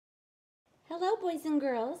Hello, boys and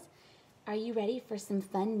girls. Are you ready for some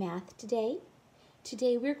fun math today?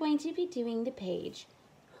 Today we're going to be doing the page,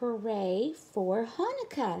 Hooray for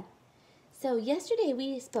Hanukkah. So yesterday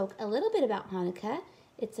we spoke a little bit about Hanukkah.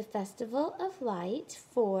 It's a festival of light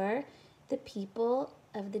for the people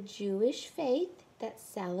of the Jewish faith that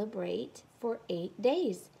celebrate for 8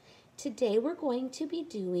 days. Today we're going to be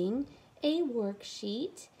doing a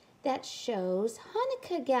worksheet that shows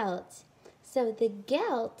Hanukkah gelt. So the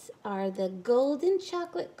gelt are the golden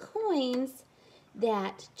chocolate coins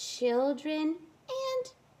that children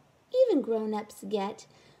and even grown-ups get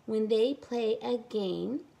when they play a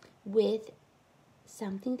game with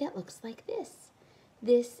something that looks like this.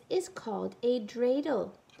 This is called a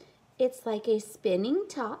dreidel. It's like a spinning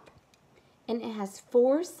top, and it has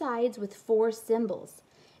 4 sides with 4 symbols.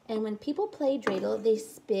 And when people play dreidel, they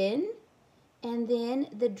spin, and then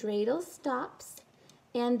the dreidel stops,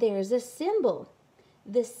 and there's a symbol.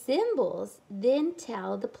 The symbols then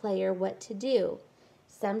tell the player what to do.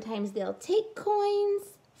 Sometimes they'll take coins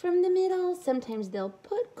from the middle, sometimes they'll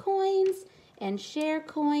put coins and share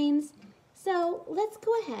coins. So let's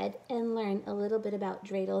go ahead and learn a little bit about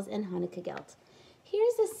dreidels and Hanukkah gelt.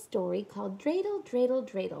 Here's a story called Dreidel, Dreidel,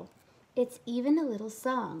 Dreidel. It's even a little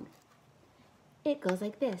song. It goes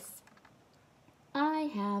like this.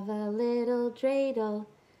 I have a little dreidel,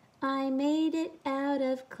 I made it out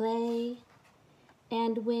of clay,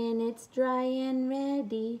 and when it's dry and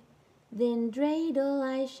ready, then dreidel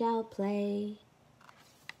I shall play.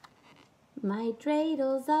 My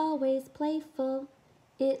dreidel's always playful,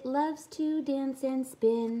 it loves to dance and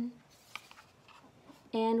spin,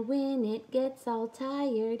 and when it gets all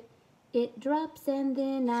tired, it drops and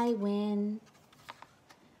then I win.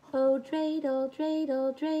 Oh, dreidel,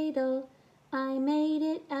 dreidel, dreidel, I made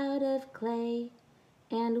it out of clay,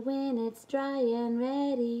 and when it's dry and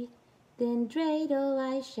ready, then dreidel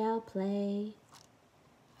I shall play.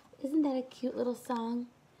 Isn't that a cute little song?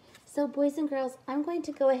 So boys and girls, I'm going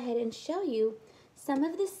to go ahead and show you some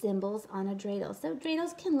of the symbols on a dreidel. So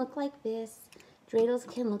dreidels can look like this. Dreidels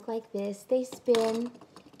can look like this. They spin,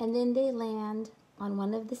 and then they land on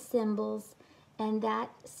one of the symbols, and that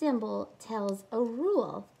symbol tells a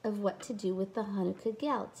rule of what to do with the Hanukkah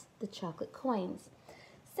gelt, the chocolate coins.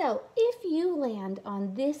 So if you land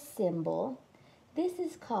on this symbol, this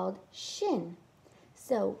is called shin.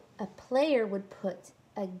 So a player would put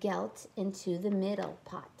a gelt into the middle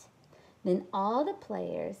pot. Then all the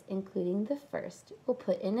players, including the first, will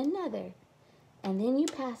put in another. And then you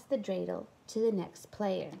pass the dreidel to the next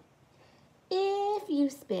player. If you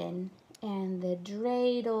spin and the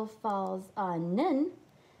dreidel falls on none,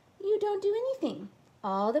 you don't do anything.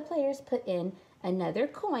 All the players put in another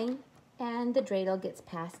coin, and the dreidel gets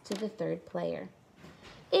passed to the third player.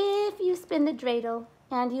 If you spin the dreidel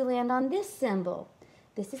and you land on this symbol,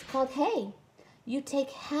 this is called hay. You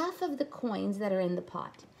take half of the coins that are in the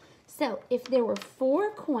pot. So if there were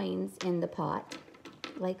 4 coins in the pot,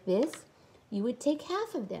 like this, you would take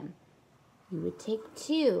half of them. You would take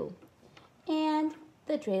 2, and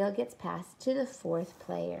the dreidel gets passed to the 4th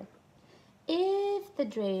player. If the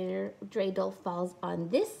dreidel falls on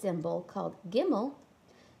this symbol called gimel,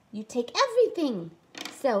 you take everything.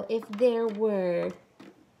 So if there were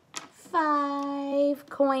 5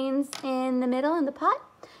 coins in the middle in the pot,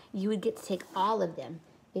 you would get to take all of them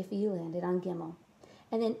if you landed on gimel.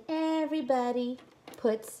 And then everybody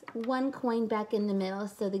puts 1 coin back in the middle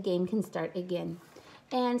so the game can start again.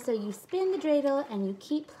 And so you spin the dreidel and you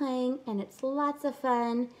keep playing, and it's lots of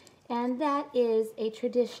fun. And that is a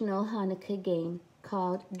traditional Hanukkah game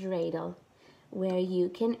called dreidel, where you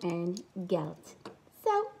can earn gelt.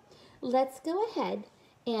 So let's go ahead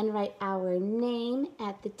and write our name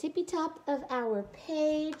at the tippy top of our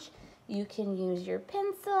page. You can use your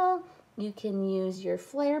pencil, you can use your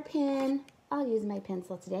flare pen. I'll use my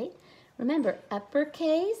pencil today. Remember,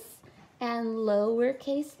 uppercase and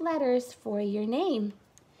lowercase letters for your name.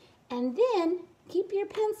 And then keep your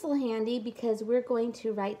pencil handy because we're going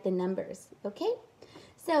to write the numbers, okay?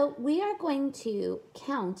 So we are going to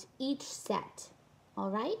count each set, all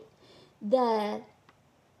right? The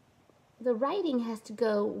writing has to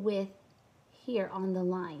go with here on the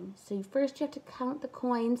line. So first you have to count the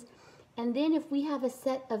coins, and then if we have a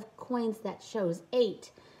set of coins that shows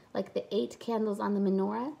 8, like the 8 candles on the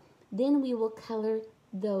menorah, then we will color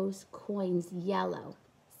those coins yellow.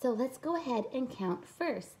 So let's go ahead and count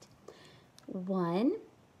first. 1,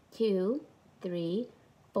 2, 3,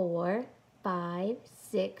 4, 5,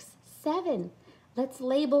 6, 7. Let's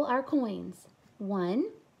label our coins. 1,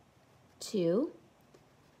 2,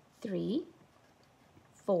 3,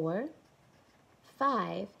 4,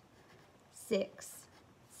 5, 6,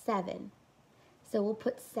 7. So we'll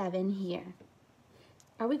put 7 here.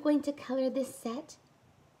 Are we going to color this set?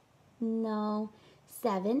 No,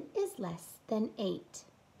 7 is less than 8.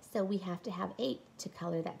 So we have to have 8 to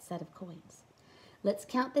color that set of coins. Let's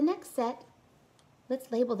count the next set.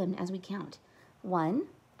 Let's label them as we count. 1,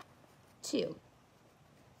 2,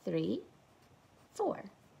 3, 4,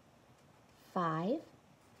 5,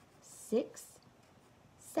 6,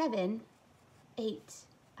 7, 8.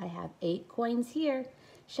 I have 8 coins here.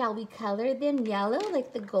 Shall we color them yellow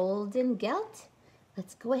like the golden gelt?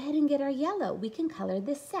 Let's go ahead and get our yellow. We can color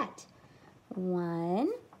this set. 1,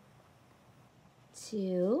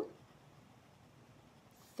 2,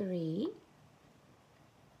 3,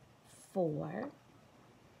 4,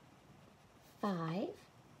 5,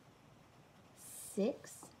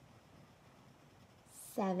 6,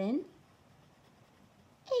 7,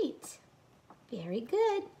 8. Very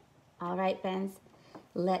good. All right, friends.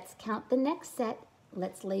 Let's count the next set.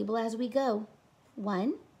 Let's label as we go.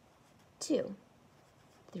 1, 2,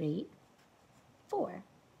 3, 4,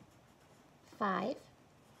 5,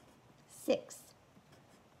 6,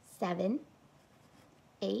 7,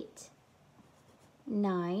 8,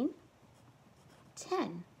 9,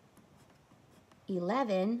 10,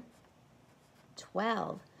 11,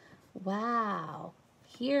 12. Wow,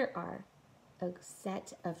 here are a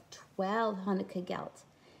set of 12 Hanukkah gelt.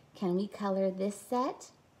 Can we color this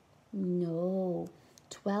set? No,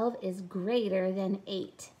 12 is greater than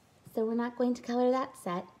 8. So we're not going to color that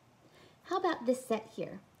set. How about this set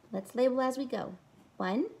here? Let's label as we go.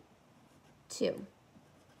 1, 2,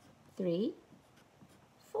 3,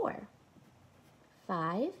 4,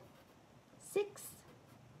 5, 6,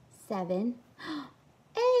 7,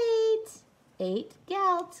 8. 8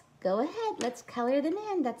 gelt. Go ahead, let's color them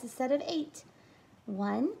in. That's a set of 8.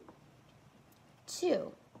 1,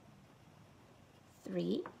 2,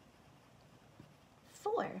 3,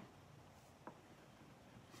 4,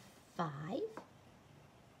 5,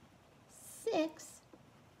 6,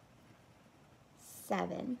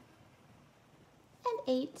 7, and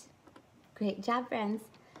 8. Great job, friends.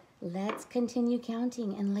 Let's continue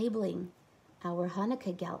counting and labeling our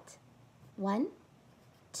Hanukkah gelt. 1,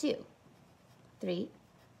 2, 3,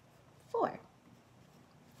 4,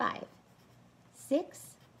 5,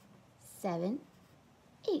 6, 7,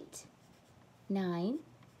 8, 9,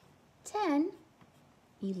 10,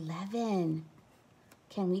 11.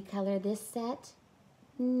 Can we color this set?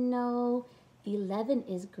 No, 11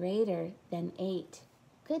 is greater than 8.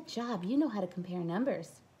 Good job, you know how to compare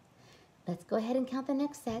numbers. Let's go ahead and count the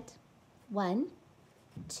next set. 1,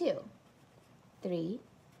 2, 3,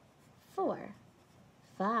 4,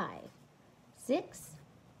 5, 6,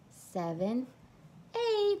 7,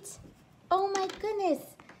 8. Oh my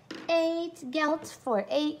goodness, 8 gelt for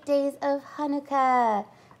 8 days of Hanukkah.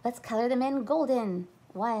 Let's color them in golden.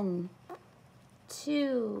 1,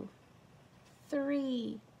 2,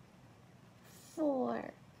 3,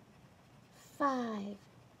 4, 5,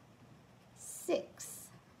 6,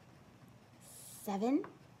 7,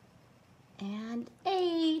 and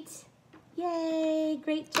 8. Yay,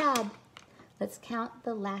 great job. Let's count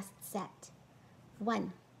the last set.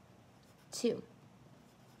 1, 2,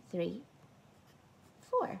 3,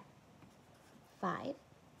 4, 5,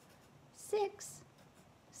 6,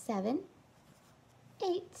 7,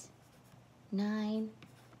 8, 9,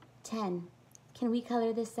 10. Can we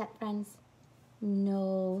color this set, friends?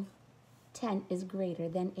 No, 10 is greater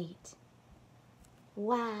than 8.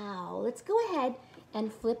 Wow, let's go ahead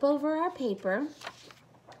and flip over our paper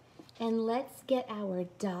and let's get our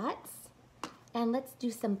dots and let's do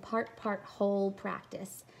some part whole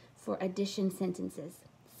practice for addition sentences.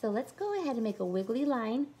 So let's go ahead and make a wiggly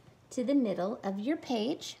line to the middle of your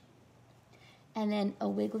page and then a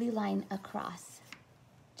wiggly line across,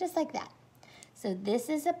 just like that. So this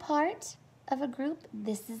is a part of a group,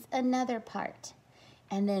 this is another part,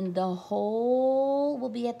 and then the whole will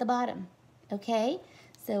be at the bottom, okay?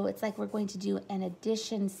 So it's like we're going to do an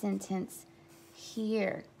addition sentence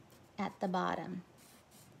here at the bottom.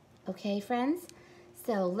 Okay, friends?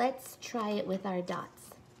 So let's try it with our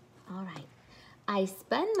dots. All right. I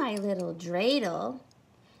spun my little dreidel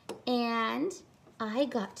and I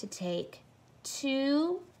got to take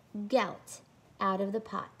 2 gelt out of the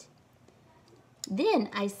pot. Then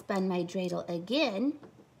I spun my dreidel again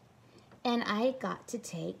and I got to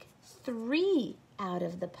take 3 out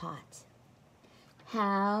of the pot.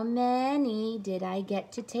 How many did I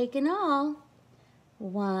get to take in all?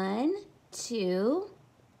 1, 2,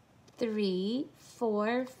 3,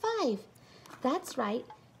 4, 5. That's right,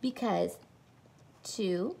 because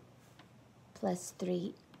 2 plus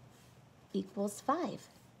 3 equals 5.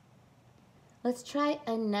 Let's try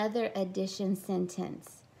another addition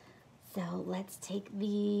sentence. So let's take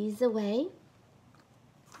these away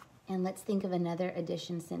and let's think of another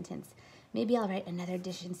addition sentence. Maybe I'll write another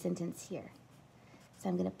addition sentence here. So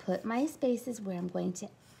I'm going to put my spaces where I'm going to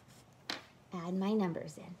add my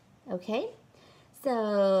numbers in, okay?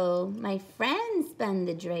 So my friend spun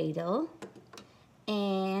the dreidel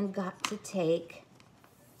and got to take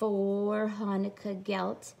 4 Hanukkah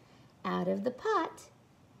gelt out of the pot.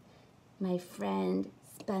 My friend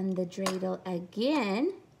spun the dreidel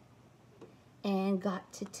again and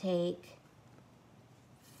got to take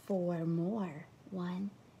 4 more.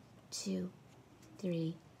 1, 2,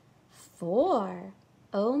 3, 4.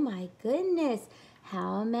 Oh my goodness.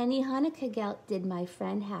 How many Hanukkah gelt did my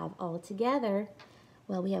friend have altogether?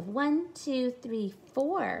 Well, we have 1, 2, 3,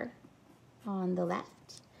 4 on the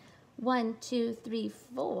left. 1, 2, 3,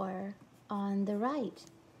 4 on the right.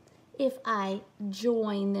 If I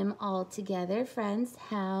join them all together, friends,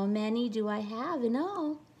 how many do I have in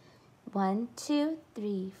all? 1, 2,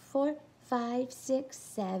 3, 4, 5, 6,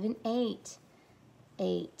 7, 8.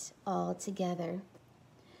 8 all together.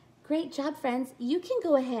 Great job, friends. You can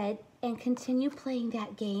go ahead and continue playing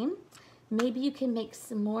that game. Maybe you can make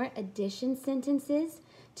some more addition sentences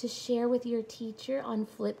to share with your teacher on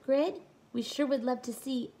Flipgrid. We sure would love to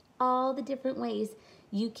see all the different ways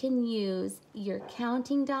you can use your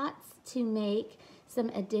counting dots to make some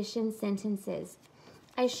addition sentences.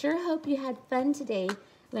 I sure hope you had fun today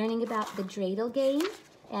learning about the dreidel game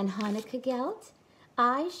and Hanukkah gelt.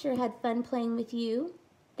 I sure had fun playing with you.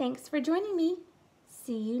 Thanks for joining me.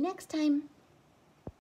 See you next time.